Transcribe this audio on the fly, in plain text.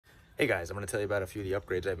Hey guys, I'm going to tell you about a few of the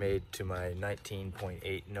upgrades I made to my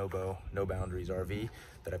 19.8 NoBo No Boundaries RV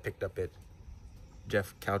that I picked up at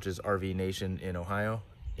Jeff Couch's RV Nation in Ohio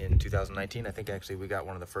in 2019. I think actually we got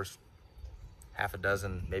one of the first half a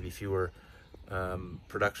dozen, maybe fewer,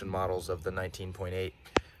 production models of the 19.8.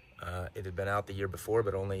 It had been out the year before,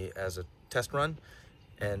 but only as a test run,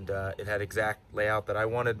 and it had exact layout that I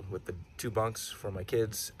wanted, with the 2 bunks for my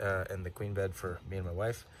kids and the queen bed for me and my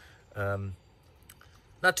wife.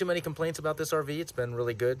 Not too many complaints about this RV. It's been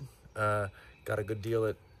really good. Got a good deal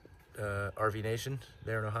at RV Nation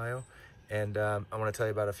there in Ohio, and I want to tell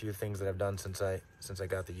you about a few things that I've done since I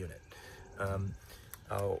got the unit.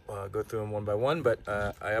 I'll go through them one by one, but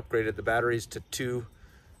I upgraded the batteries to 2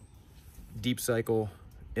 deep cycle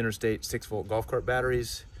Interstate 6-volt golf cart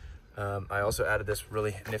batteries. I also added this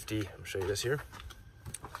really nifty, I'll show you this here.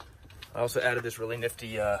 I also added this really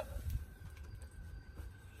nifty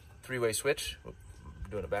 3-way switch.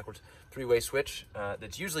 Doing it backwards. 3-way switch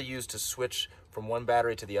that's usually used to switch from one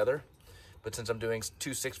battery to the other, but since I'm doing 2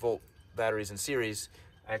 6-volt batteries in series,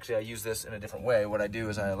 I use this in a different way. What I do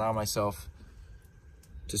is I allow myself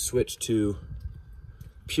to switch to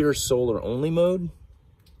pure solar only mode,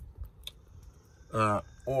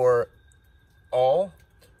 or all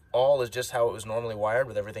is just how it was normally wired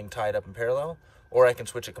with everything tied up in parallel, or I can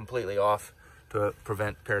switch it completely off to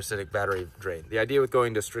prevent parasitic battery drain. The idea with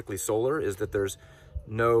going to strictly solar is that there's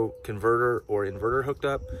no converter or inverter hooked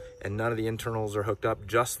up, and none of the internals are hooked up,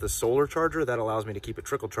 just the solar charger. That allows me to keep it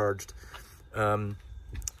trickle charged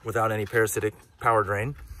without any parasitic power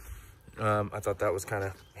drain. I thought that was kind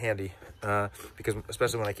of handy because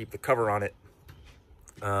especially when I keep the cover on it,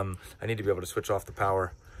 I need to be able to switch off the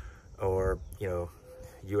power, or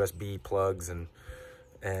USB plugs and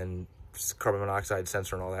carbon monoxide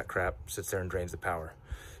sensor and all that crap sits there and drains the power.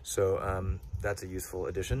 So that's a useful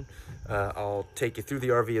addition. I'll take you through the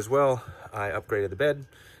RV as well. I upgraded the bed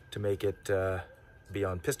to make it be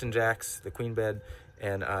on piston jacks, the queen bed,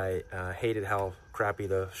 and I hated how crappy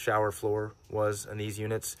the shower floor was in these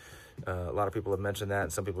units. A lot of people have mentioned that,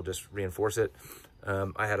 and some people just reinforce it.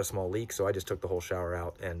 I had a small leak, so I just took the whole shower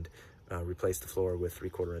out and replaced the floor with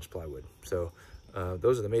 3/4 inch plywood. So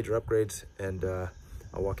those are the major upgrades, and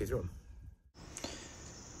I'll walk you through them.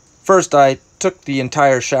 First, I took the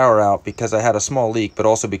entire shower out because I had a small leak, but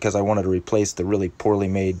also because I wanted to replace the really poorly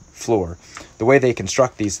made floor. The way they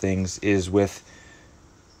construct these things is with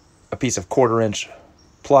a piece of 1/4 inch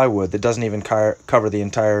plywood that doesn't even cover the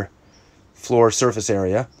entire floor surface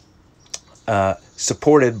area,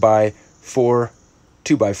 supported by 4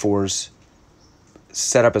 2x4s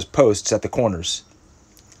set up as posts at the corners.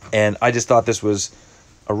 And I just thought this was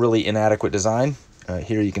a really inadequate design.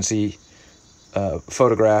 Here you can see a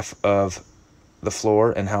photograph of the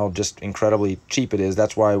floor and how just incredibly cheap it is.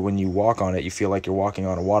 That's why when you walk on it, you feel like you're walking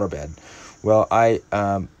on a waterbed. Well, I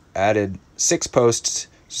added 6 posts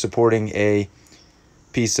supporting a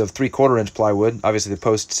piece of 3/4 inch plywood. Obviously, the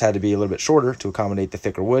posts had to be a little bit shorter to accommodate the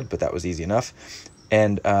thicker wood, but that was easy enough.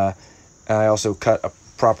 And I also cut a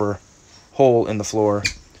proper hole in the floor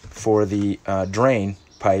for the drain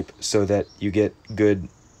pipe so that you get good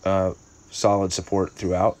solid support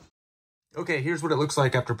throughout. Okay, here's what it looks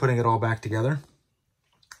like after putting it all back together.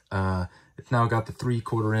 It's now got the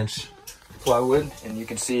 3/4 inch plywood, and you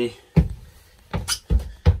can see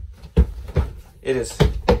it is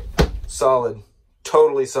solid,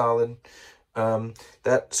 totally solid.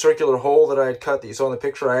 That circular hole that I had cut that you saw in the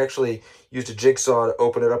picture, I actually used a jigsaw to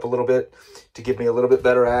open it up a little bit to give me a little bit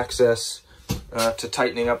better access to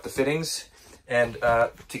tightening up the fittings. And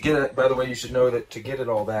to get it, by the way, you should know that to get it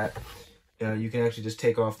all that, you can actually just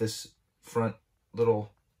take off this front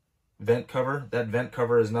little vent cover. That vent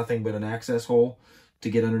cover is nothing but an access hole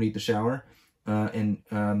to get underneath the shower. And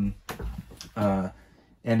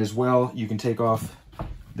as well, you can take off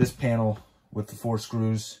this panel with the 4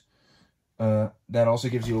 screws. That also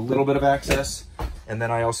gives you a little bit of access. And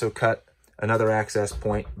then I also cut another access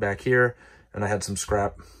point back here, and I had some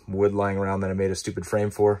scrap wood lying around that I made a stupid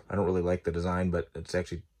frame for. I don't really like the design, but it's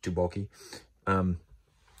actually too bulky.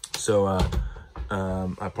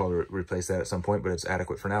 I'll probably replace that at some point, but it's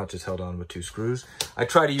adequate for now. It's just held on with 2 screws. I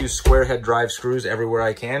try to use square head drive screws everywhere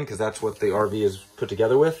I can because that's what the RV is put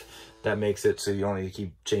together with. That makes it so you don't need to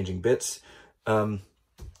keep changing bits. It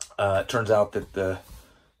turns out that the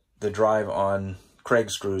drive on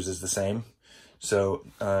Craig screws is the same, so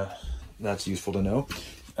that's useful to know.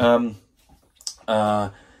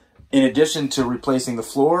 In addition to replacing the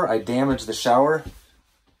floor, I damaged the shower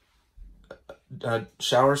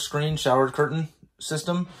curtain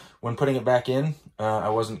system when putting it back in. I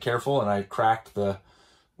wasn't careful, and I cracked the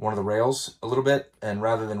one of the rails a little bit, and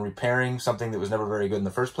rather than repairing something that was never very good in the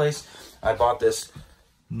first place, I bought this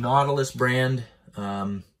Nautilus brand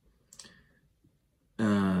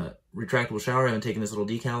retractable shower. I haven't taken this little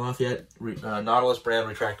decal off yet. Nautilus brand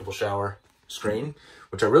retractable shower screen,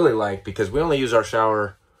 which I really like because we only use our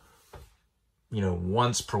shower, you know,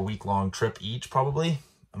 once per week-long trip each, probably.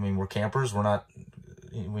 I mean, we're campers. We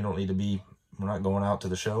don't need to be, we're not going out to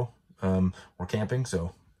the show. We're camping,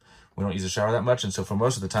 so we don't use the shower that much. And so for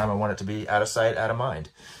most of the time, I want it to be out of sight, out of mind.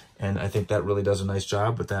 And I think that really does a nice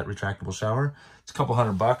job with that retractable shower. It's a couple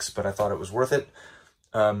 $100, but I thought it was worth it.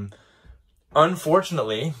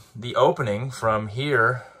 Unfortunately, the opening from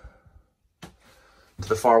here to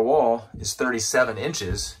the far wall is 37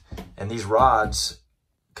 inches, and these rods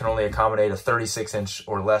can only accommodate a 36-inch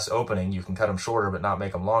or less opening. You can cut them shorter, but not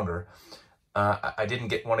make them longer. I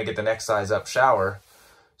didn't want to get the next size up shower,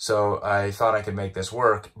 so I thought I could make this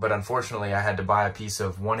work, but unfortunately I had to buy a piece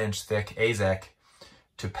of 1-inch thick AZEK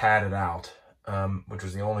to pad it out, which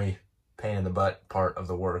was the only pain in the butt part of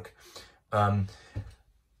the work.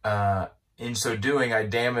 In so doing, I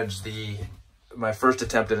damaged my first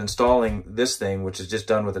attempt at installing this thing, which is just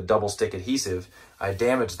done with a double stick adhesive. I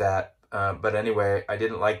damaged that, but anyway, I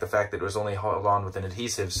didn't like the fact that it was only held on with an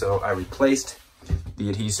adhesive, so I replaced the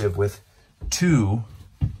adhesive with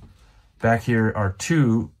back here are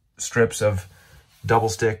 2 strips of double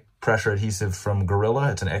stick pressure adhesive from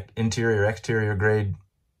Gorilla. It's an interior, exterior grade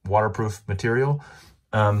waterproof material.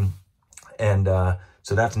 So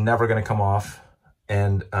that's never gonna come off.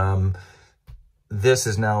 And this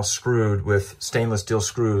is now screwed with stainless steel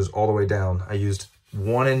screws all the way down. I used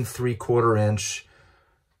 1 3/4 inch,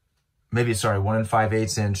 1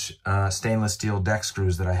 5/8 inch stainless steel deck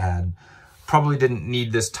screws that I had. Probably didn't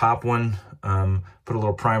need this top one. Put a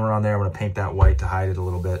little primer on there. I'm gonna paint that white to hide it a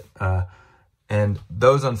little bit. And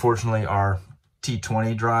those unfortunately are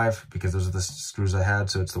T20 drive because those are the screws I had.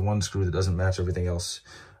 So it's the one screw that doesn't match everything else.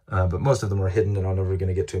 But most of them are hidden and I'm never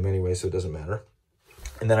gonna get to them anyway, so it doesn't matter.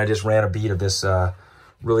 And then I just ran a bead of this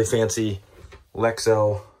really fancy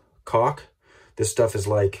Lexel caulk. This stuff is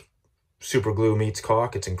like super glue meets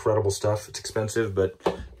caulk. It's incredible stuff. It's expensive, but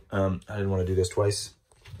I didn't want to do this twice.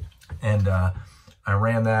 And I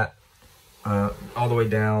ran that all the way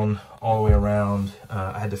down, all the way around.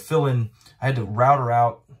 I had to router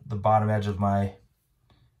out the bottom edge of my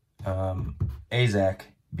AZEK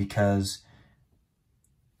because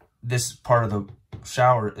this part of the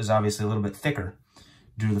shower is obviously a little bit thicker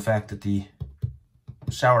due to the fact that the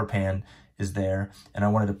shower pan is there, and I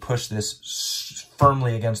wanted to push this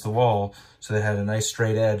firmly against the wall so that it had a nice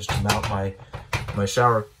straight edge to mount my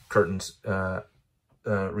shower curtains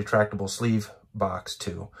retractable sleeve box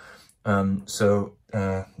to. So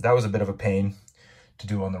that was a bit of a pain to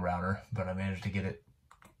do on the router, but I managed to get it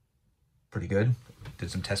pretty good.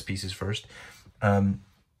 Did some test pieces first.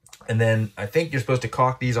 And then I think you're supposed to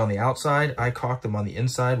caulk these on the outside. I caulked them on the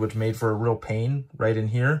inside, which made for a real pain right in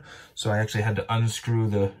here. So I actually had to unscrew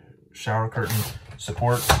the shower curtain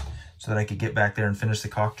support so that I could get back there and finish the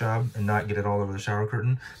caulk job and not get it all over the shower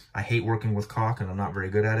curtain. I hate working with caulk and I'm not very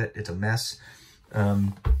good at it. It's a mess,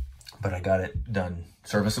 but I got it done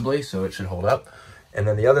serviceably, so it should hold up. And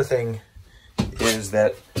then the other thing is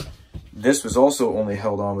that this was also only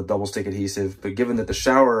held on with double stick adhesive, but given that the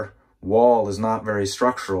shower wall is not very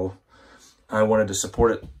structural, I wanted to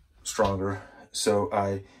support it stronger. So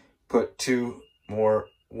I put 2 more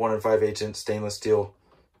 1 5/8 inch stainless steel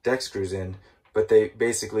deck screws in, but they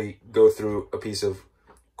basically go through a piece of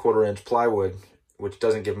 1/4 inch plywood, which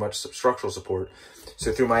doesn't give much structural support.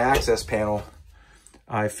 So through my access panel,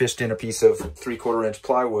 I fished in a piece of 3/4 inch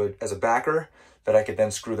plywood as a backer that I could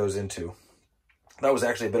then screw those into. That was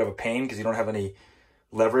actually a bit of a pain because you don't have any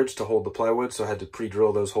leverage to hold the plywood, so I had to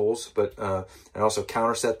pre-drill those holes. But I also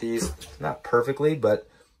counterset these, not perfectly, but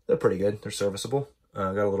they're pretty good. They're serviceable.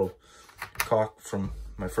 I got a little caulk from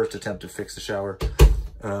my first attempt to fix the shower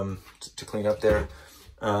to clean up there.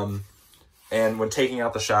 And when taking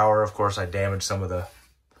out the shower, of course, I damaged some of the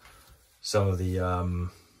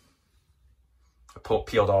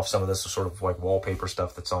peeled off some of this sort of like wallpaper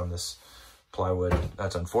stuff that's on this plywood.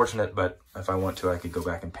 That's unfortunate, but if I want to, I could go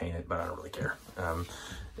back and paint it, but I don't really care.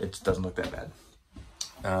 It doesn't look that bad.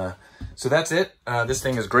 So that's it. This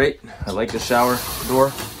thing is great. I like the shower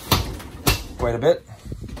door quite a bit.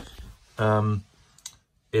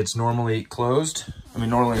 It's normally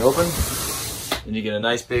normally open, and you get a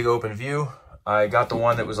nice big open view. I got the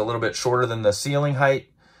one that was a little bit shorter than the ceiling height,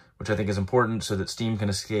 which I think is important so that steam can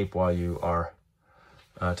escape while you are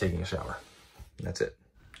taking a shower. That's it.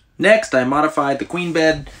 Next, I modified the queen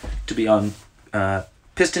bed to be on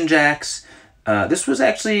piston jacks. This was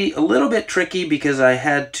actually a little bit tricky because I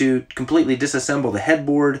had to completely disassemble the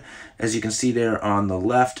headboard. As you can see there on the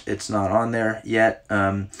left, it's not on there yet.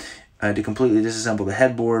 I had to completely disassemble the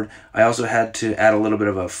headboard. I also had to add a little bit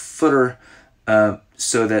of a footer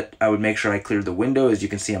so that I would make sure I cleared the window. As you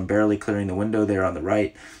can see, I'm barely clearing the window there on the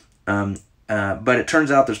right. But it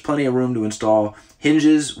turns out there's plenty of room to install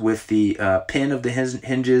hinges with the pin of the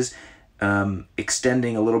hinges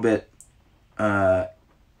extending a little bit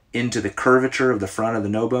into the curvature of the front of the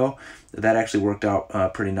NoBo. That actually worked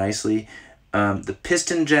out pretty nicely. The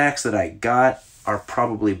piston jacks that I got are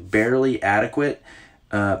probably barely adequate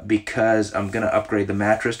because I'm going to upgrade the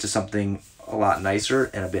mattress to something a lot nicer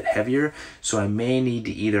and a bit heavier. So I may need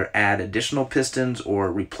to either add additional pistons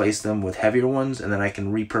or replace them with heavier ones, and then I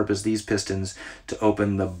can repurpose these pistons to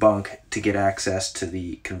open the bunk to get access to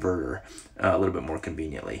the converter a little bit more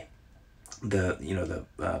conveniently. The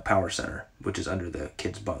power center, which is under the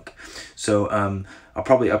kid's bunk. So I'll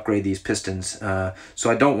probably upgrade these pistons. So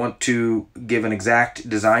I don't want to give an exact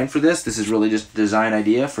design for this. This is really just a design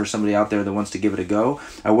idea for somebody out there that wants to give it a go.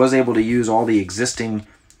 I was able to use all the existing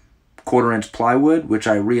 1/4 inch plywood, which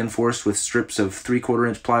I reinforced with strips of 3/4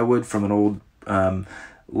 inch plywood from an old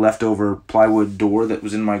leftover plywood door that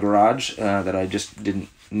was in my garage that I just didn't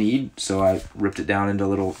need. So I ripped it down into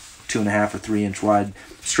little 2.5 or 3 inch wide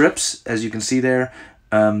strips, as you can see there.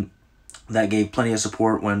 That gave plenty of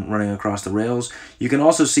support when running across the rails. You can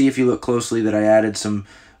also see, if you look closely, that I added some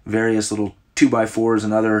various little 2x4s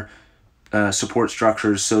and other support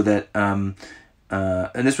structures so that, and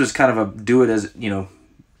this was kind of a do it as,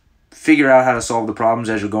 figure out how to solve the problems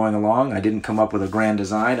as you're going along. I didn't come up with a grand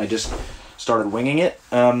design. I just started winging it.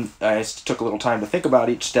 I took a little time to think about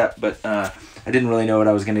each step, but I didn't really know what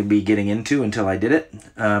I was going to be getting into until I did it.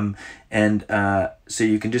 So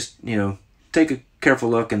you can just, take a careful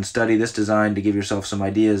look and study this design to give yourself some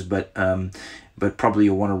ideas, but probably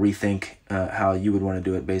you'll want to rethink how you would want to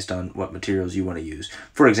do it based on what materials you want to use.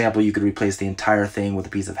 For example, you could replace the entire thing with a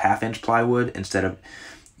piece of 1/2 inch plywood instead of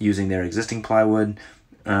using their existing plywood.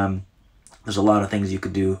 There's a lot of things you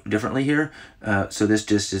could do differently here. So this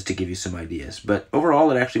just is to give you some ideas. But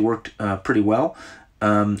overall, it actually worked pretty well.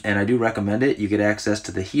 And I do recommend it. You get access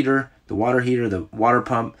to the heater, the water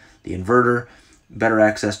pump, the inverter, better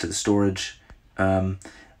access to the storage.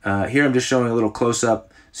 Here I'm just showing a little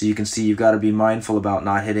close-up so you can see you've got to be mindful about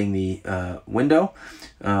not hitting the window,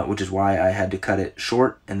 which is why I had to cut it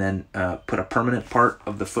short and then put a permanent part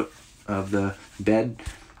of the foot of the bed,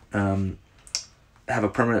 have a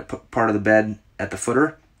permanent part of the bed at the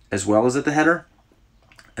footer as well as at the header,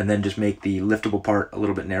 and then just make the liftable part a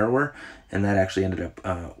little bit narrower, and that actually ended up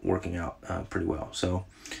working out pretty well. So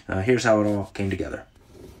here's how it all came together.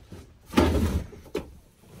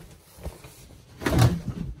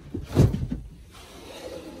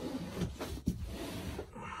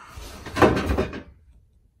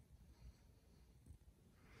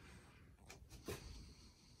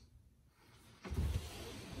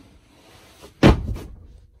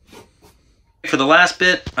 For the last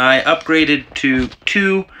bit, I upgraded to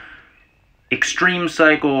 2 extreme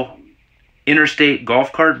cycle Interstate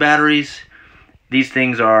golf cart batteries. These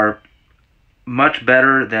things are much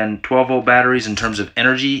better than 12-volt batteries in terms of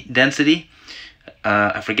energy density.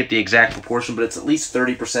 I forget the exact proportion, but it's at least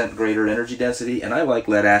 30% greater energy density. And I like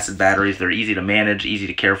lead acid batteries. They're easy to manage, easy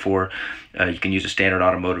to care for. You can use a standard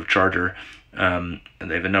automotive charger. And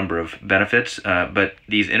they have a number of benefits, but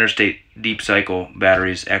these Interstate deep cycle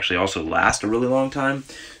batteries actually also last a really long time,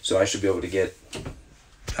 so I should be able to get,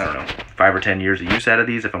 I don't know, 5 or 10 years of use out of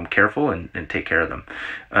these if I'm careful and take care of them.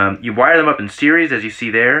 You wire them up in series, as you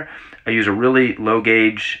see there. I use a really low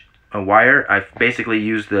gauge wire. I basically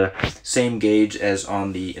use the same gauge as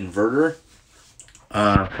on the inverter,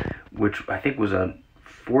 which I think was a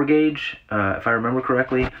 4 gauge, if I remember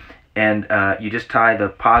correctly. And you just tie the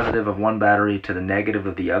positive of one battery to the negative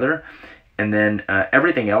of the other, and then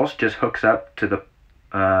everything else just hooks up to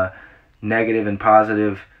the negative and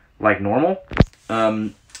positive like normal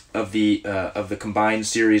of the combined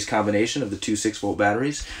series combination of the 2 6-volt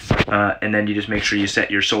batteries, and then you just make sure you set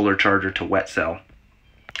your solar charger to wet cell,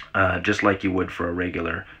 just like you would for a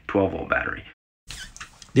regular 12-volt battery.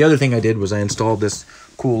 The other thing I did was I installed this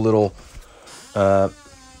cool little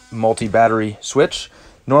multi-battery switch.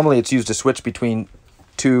 Normally it's used to switch between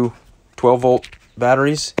 2 12-volt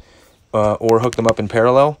batteries or hook them up in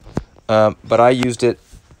parallel, but I used it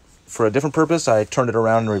for a different purpose. I turned it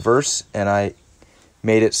around in reverse, and I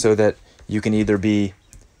made it so that you can either be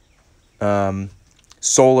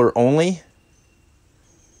solar only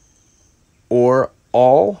or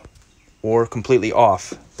all or completely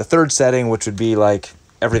off. The third setting, which would be like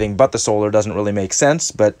everything but the solar, doesn't really make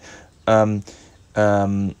sense, but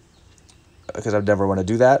because I'd never want to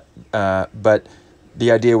do that. But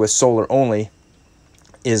the idea with solar only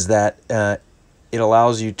is that it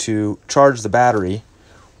allows you to charge the battery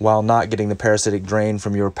while not getting the parasitic drain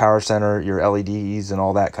from your power center, your LEDs, and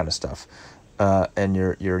all that kind of stuff, and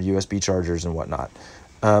your USB chargers and whatnot.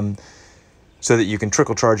 So that you can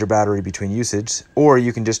trickle charge your battery between usage, or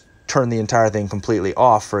you can just turn the entire thing completely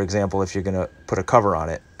off. For example, if you're going to put a cover on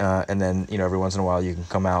it, and then, you know, every once in a while you can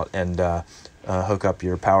come out and hook up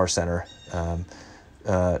your power center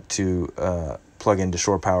to plug into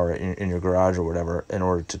shore power in your garage or whatever in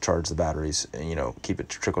order to charge the batteries and, you know, keep it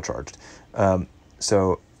trickle charged.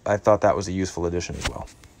 So I thought that was a useful addition as well.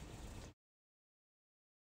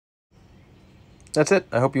 That's it.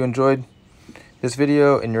 I hope you enjoyed this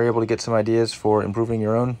video and you're able to get some ideas for improving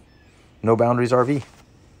your own No Boundaries RV.